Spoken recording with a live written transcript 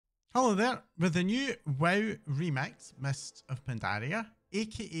Hello there. With the new WoW remix, Mists of Pandaria,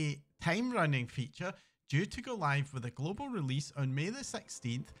 aka Timerunning feature, due to go live with a global release on May the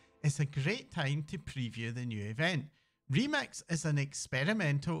 16th, it's a great time to preview the new event. Remix is an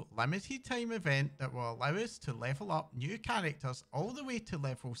experimental, limited time event that will allow us to level up new characters all the way to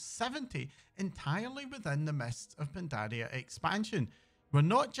level 70 entirely within the Mists of Pandaria expansion. We're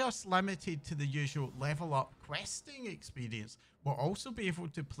not just limited to the usual level up questing experience, we'll also be able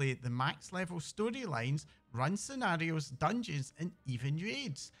to play the max level storylines, run scenarios, dungeons, and even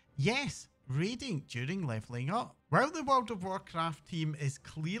raids. Yes, raiding during leveling up. While the World of Warcraft team is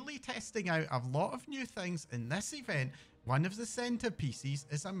clearly testing out a lot of new things in this event, one of the centerpieces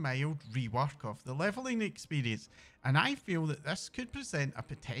is a mild rework of the leveling experience, and I feel that this could present a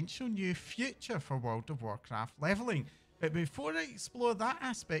potential new future for World of Warcraft leveling. But before I explore that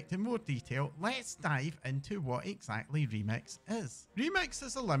aspect in more detail, let's dive into what exactly Remix is. Remix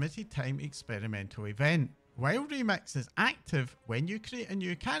is a limited time experimental event. While Remix is active, when you create a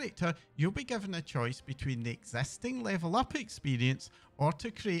new character, you'll be given a choice between the existing level up experience or to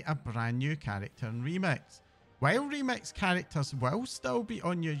create a brand new character in Remix. While Remix characters will still be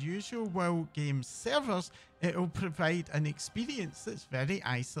on your usual WoW Games servers, it will provide an experience that's very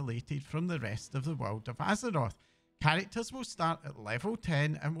isolated from the rest of the world of Azeroth. Characters will start at level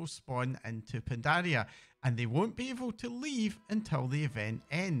 10 and will spawn into Pandaria, and they won't be able to leave until the event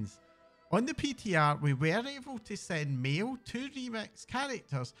ends. On the PTR, we were able to send mail to Remix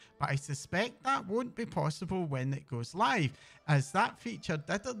characters, but I suspect that won't be possible when it goes live, as that feature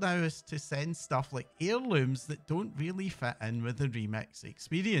did allow us to send stuff like heirlooms that don't really fit in with the Remix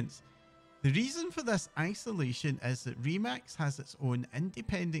experience. The reason for this isolation is that Remix has its own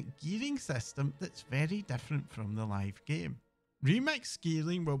independent gearing system that's very different from the live game. Remix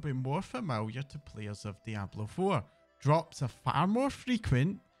gearing will be more familiar to players of Diablo 4. Drops are far more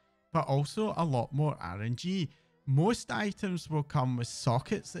frequent, but also a lot more RNG. Most items will come with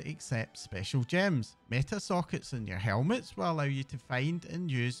sockets that accept special gems. Meta sockets in your helmets will allow you to find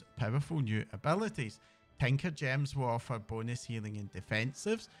and use powerful new abilities. Tinker gems will offer bonus healing and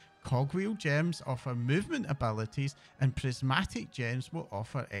defensives, cogwheel gems offer movement abilities, and prismatic gems will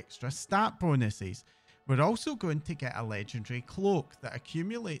offer extra stat bonuses. We're also going to get a legendary cloak that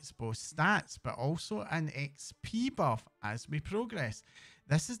accumulates both stats but also an XP buff as we progress.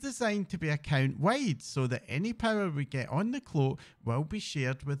 This is designed to be account wide so that any power we get on the cloak will be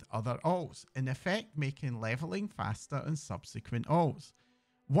shared with other alts, in effect making leveling faster on subsequent alts.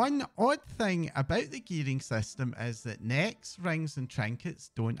 One odd thing about the gearing system is that necks, rings and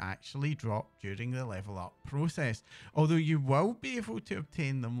trinkets don't actually drop during the level up process, although you will be able to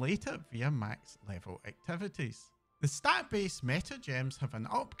obtain them later via max level activities. The stat-based meta gems have an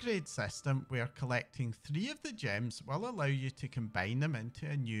upgrade system where collecting 3 of the gems will allow you to combine them into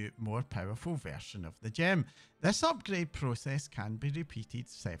a new, more powerful version of the gem. This upgrade process can be repeated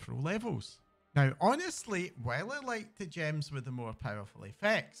several levels. Now, honestly, while I liked the gems with the more powerful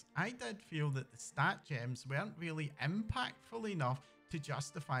effects, I did feel that the stat gems weren't really impactful enough to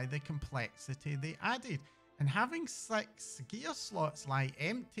justify the complexity they added, and having 6 gear slots lie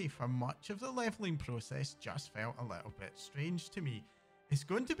empty for much of the leveling process just felt a little bit strange to me. It's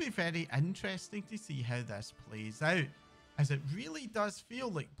going to be very interesting to see how this plays out, as it really does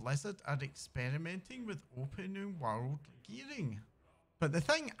feel like Blizzard are experimenting with open world gearing. But the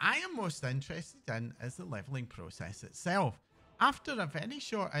thing I am most interested in is the leveling process itself. After a very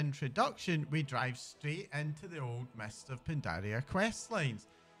short introduction, we drive straight into the old Mist of Pandaria questlines.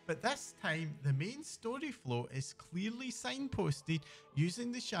 But this time, the main story flow is clearly signposted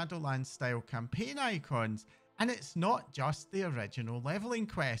using the Shadowlands style campaign icons, and it's not just the original leveling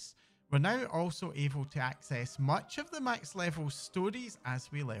quests. We're now also able to access much of the max level stories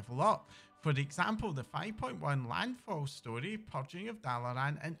as we level up. For example, the 5.1 Landfall story, Purging of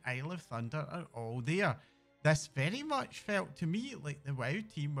Dalaran and Isle of Thunder are all there. This very much felt to me like the WoW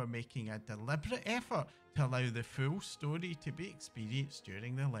team were making a deliberate effort to allow the full story to be experienced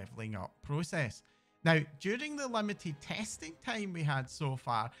during the leveling up process. Now, during the limited testing time we had so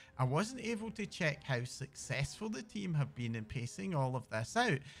far, I wasn't able to check how successful the team have been in pacing all of this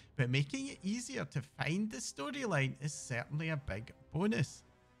out, but making it easier to find the storyline is certainly a big bonus.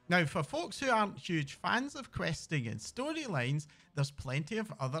 Now, for folks who aren't huge fans of questing and storylines, there's plenty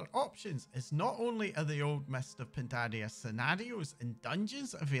of other options, as not only are the old Mist of Pandaria scenarios and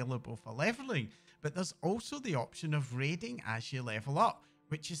dungeons available for leveling, but there's also the option of raiding as you level up,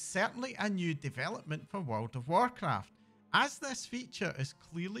 which is certainly a new development for World of Warcraft. As this feature is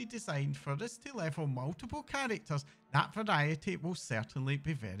clearly designed for us to level multiple characters, that variety will certainly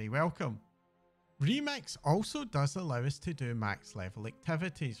be very welcome. Remix also does allow us to do max level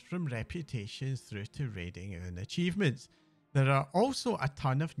activities from reputations through to raiding and achievements. There are also a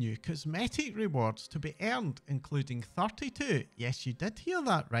ton of new cosmetic rewards to be earned, including 32, yes you did hear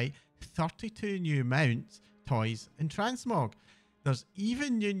that right, 32 new mounts, toys and transmog. There's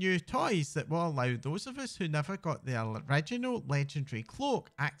even new toys that will allow those of us who never got the original legendary cloak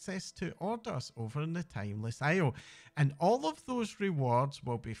access to orders over in the Timeless Isle. And all of those rewards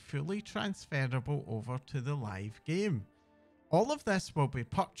will be fully transferable over to the live game. All of this will be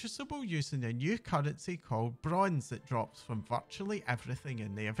purchasable using a new currency called Bronze that drops from virtually everything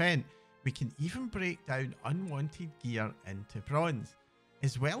in the event. We can even break down unwanted gear into Bronze.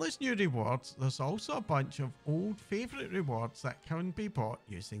 As well as new rewards, there's also a bunch of old favourite rewards that can be bought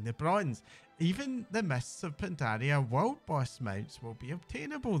using the Bronze. Even the Mists of Pandaria World Boss mounts will be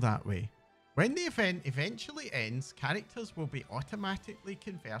obtainable that way. When the event eventually ends, characters will be automatically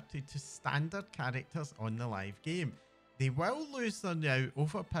converted to standard characters on the live game. They will lose their now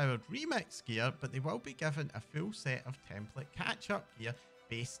overpowered remix gear, but they will be given a full set of template catch-up gear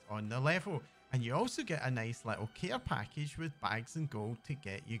based on the level. And you also get a nice little care package with bags and gold to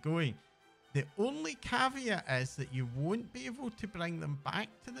get you going. The only caveat is that you won't be able to bring them back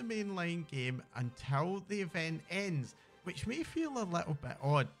to the mainline game until the event ends, which may feel a little bit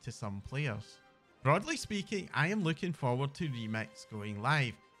odd to some players. Broadly speaking, I am looking forward to Remix going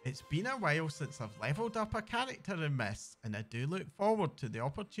live. It's been a while since I've leveled up a character in Mists, and I do look forward to the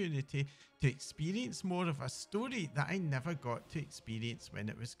opportunity to experience more of a story that I never got to experience when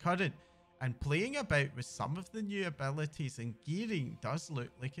it was current. And playing about with some of the new abilities and gearing does look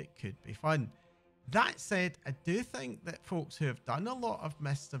like it could be fun. That said, I do think that folks who have done a lot of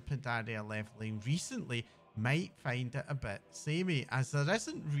Mists of Pandaria leveling recently might find it a bit samey, as there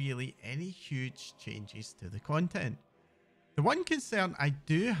isn't really any huge changes to the content. The one concern I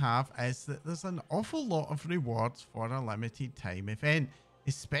do have is that there's an awful lot of rewards for a limited time event,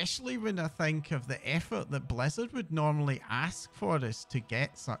 especially when I think of the effort that Blizzard would normally ask for us to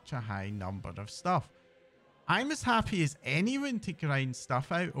get such a high number of stuff. I'm as happy as anyone to grind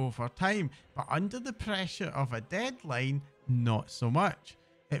stuff out over time, but under the pressure of a deadline, not so much.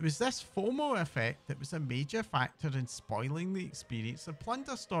 It was this FOMO effect that was a major factor in spoiling the experience of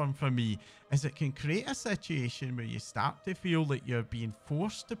Plunderstorm for me, as it can create a situation where you start to feel that you're being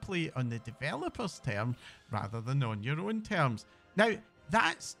forced to play on the developer's terms rather than on your own terms. Now,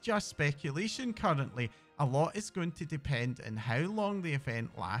 that's just speculation currently. A lot is going to depend on how long the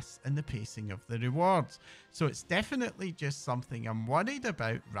event lasts and the pacing of the rewards. So it's definitely just something I'm worried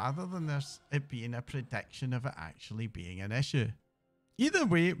about rather than it being a prediction of it actually being an issue. Either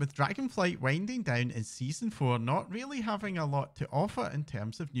way, with Dragonflight winding down in Season 4 not really having a lot to offer in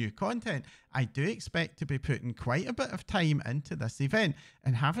terms of new content, I do expect to be putting quite a bit of time into this event,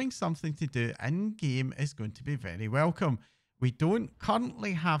 and having something to do in-game is going to be very welcome. We don't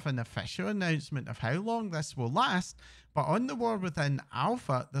currently have an official announcement of how long this will last, but on the War Within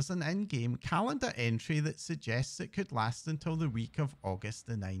Alpha, there's an in-game calendar entry that suggests it could last until the week of August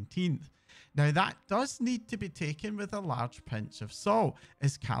the 19th. Now that does need to be taken with a large pinch of salt,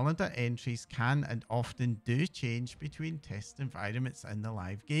 as calendar entries can and often do change between test environments in the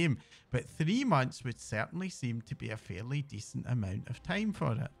live game, but 3 months would certainly seem to be a fairly decent amount of time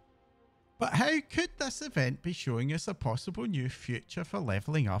for it. But how could this event be showing us a possible new future for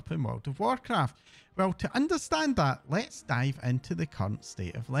leveling up in World of Warcraft? Well, to understand that, let's dive into the current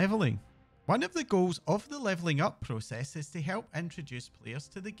state of leveling. One of the goals of the leveling up process is to help introduce players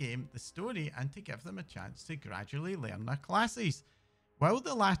to the game, the story, and to give them a chance to gradually learn their classes. While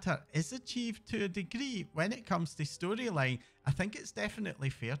the latter is achieved to a degree when it comes to storyline, I think it's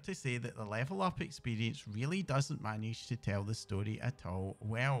definitely fair to say that the level up experience really doesn't manage to tell the story at all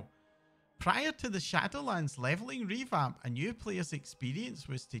well. Prior to the Shadowlands leveling revamp, a new player's experience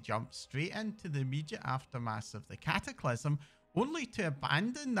was to jump straight into the immediate aftermath of the Cataclysm, only to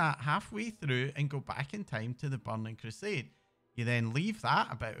abandon that halfway through and go back in time to the Burning Crusade. You then leave that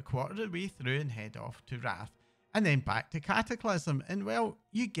about a quarter of the way through and head off to Wrath, and then back to Cataclysm, and well,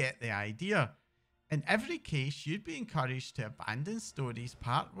 you get the idea. In every case, you'd be encouraged to abandon stories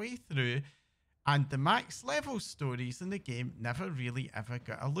partway through, and the max level stories in the game never really ever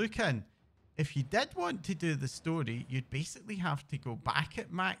got a look in. If you did want to do the story, you'd basically have to go back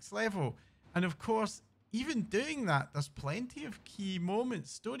at max level. And of course, even doing that, there's plenty of key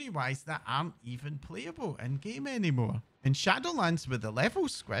moments story-wise that aren't even playable in-game anymore. In Shadowlands with the level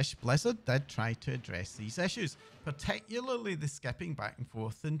squish, Blizzard did try to address these issues, particularly the skipping back and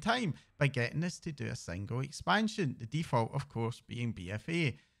forth in time, by getting us to do a single expansion, the default of course being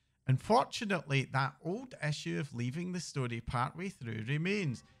BFA. Unfortunately, that old issue of leaving the story partway through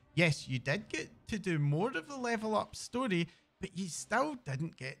remains. Yes, you did get to do more of the level up story, but you still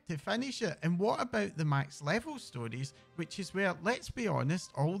didn't get to finish it. And what about the max level stories, which is where, let's be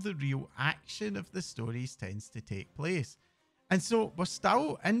honest, all the real action of the stories tends to take place. And so we're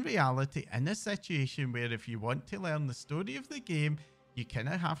still in reality in a situation where if you want to learn the story of the game, you kind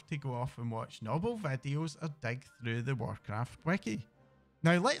of have to go off and watch novel videos or dig through the Warcraft wiki.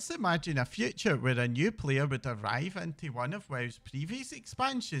 Now let's imagine a future where a new player would arrive into one of WoW's previous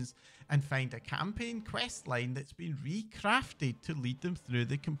expansions and find a campaign quest line that's been recrafted to lead them through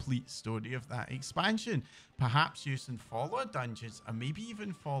the complete story of that expansion, perhaps using follower dungeons or maybe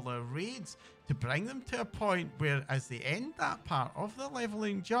even follower raids to bring them to a point where as they end that part of the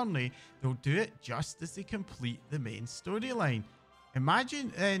leveling journey, they'll do it just as they complete the main storyline.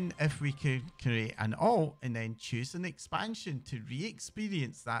 Imagine then if we could create an alt and then choose an expansion to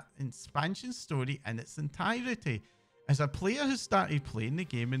re-experience that expansion story in its entirety. As a player who started playing the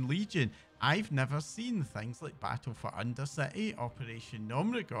game in Legion, I've never seen things like Battle for Undercity, Operation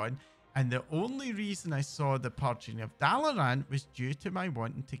Nomragon, and the only reason I saw the Purging of Dalaran was due to my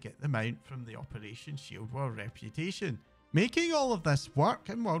wanting to get the mount from the Operation Shield War reputation. Making all of this work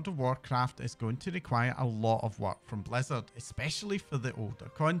in World of Warcraft is going to require a lot of work from Blizzard, especially for the older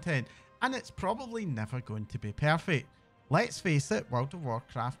content, and it's probably never going to be perfect. Let's face it, World of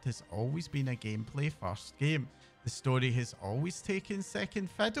Warcraft has always been a gameplay first game. The story has always taken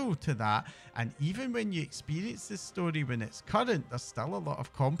second fiddle to that, and even when you experience the story when it's current, there's still a lot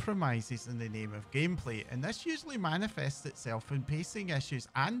of compromises in the name of gameplay, and this usually manifests itself in pacing issues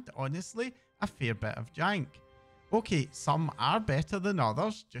and, honestly, a fair bit of jank. Okay, some are better than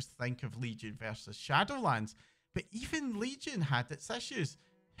others, just think of Legion versus Shadowlands, but even Legion had its issues.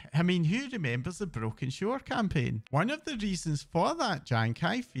 I mean, who remembers the Broken Shore campaign? One of the reasons for that jank,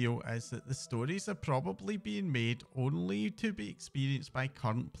 I feel, is that the stories are probably being made only to be experienced by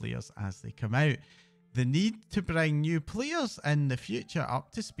current players as they come out. The need to bring new players in the future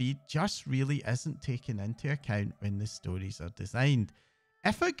up to speed just really isn't taken into account when the stories are designed.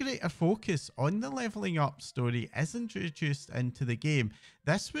 If a greater focus on the leveling up story is introduced into the game,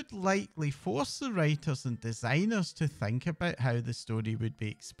 this would likely force the writers and designers to think about how the story would be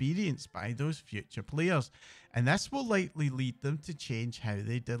experienced by those future players, and this will likely lead them to change how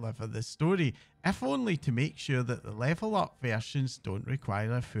they deliver the story, if only to make sure that the level up versions don't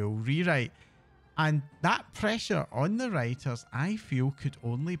require a full rewrite. And that pressure on the writers, I feel, could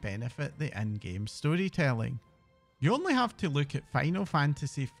only benefit the in-game storytelling. You only have to look at Final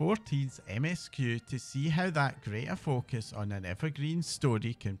Fantasy XIV's MSQ to see how that greater focus on an evergreen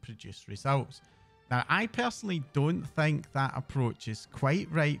story can produce results. Now, I personally don't think that approach is quite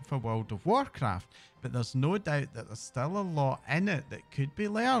right for World of Warcraft, but there's no doubt that there's still a lot in it that could be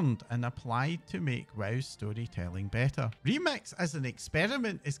learned and applied to make WoW's storytelling better. Remix as an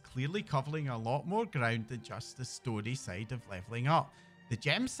experiment is clearly covering a lot more ground than just the story side of leveling up. The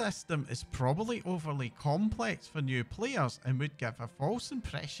gem system is probably overly complex for new players and would give a false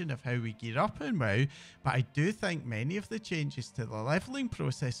impression of how we gear up in WoW, but I do think many of the changes to the leveling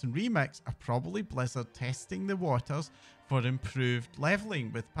process in Remix are probably Blizzard testing the waters for improved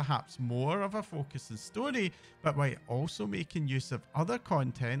leveling with perhaps more of a focus on story, but while also making use of other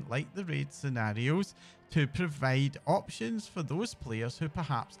content like the raid scenarios to provide options for those players who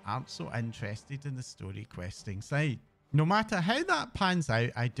perhaps aren't so interested in the story questing side. No matter how that pans out,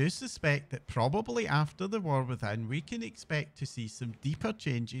 I do suspect that probably after the War Within, we can expect to see some deeper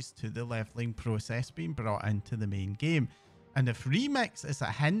changes to the leveling process being brought into the main game. And if Remix is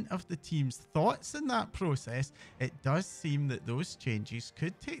a hint of the team's thoughts in that process, it does seem that those changes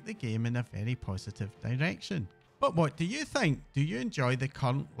could take the game in a very positive direction. But what do you think? Do you enjoy the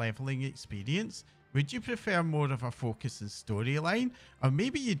current leveling experience? Would you prefer more of a focus on storyline? Or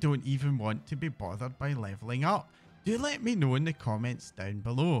maybe you don't even want to be bothered by leveling up? Do let me know in the comments down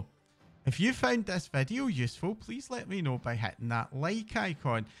below. If you found this video useful, please let me know by hitting that like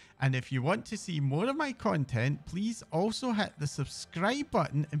icon. And if you want to see more of my content, please also hit the subscribe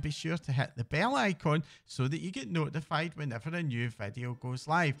button and be sure to hit the bell icon so that you get notified whenever a new video goes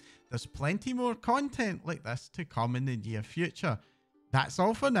live. There's plenty more content like this to come in the near future. That's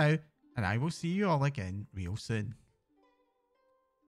all for now, and I will see you all again real soon.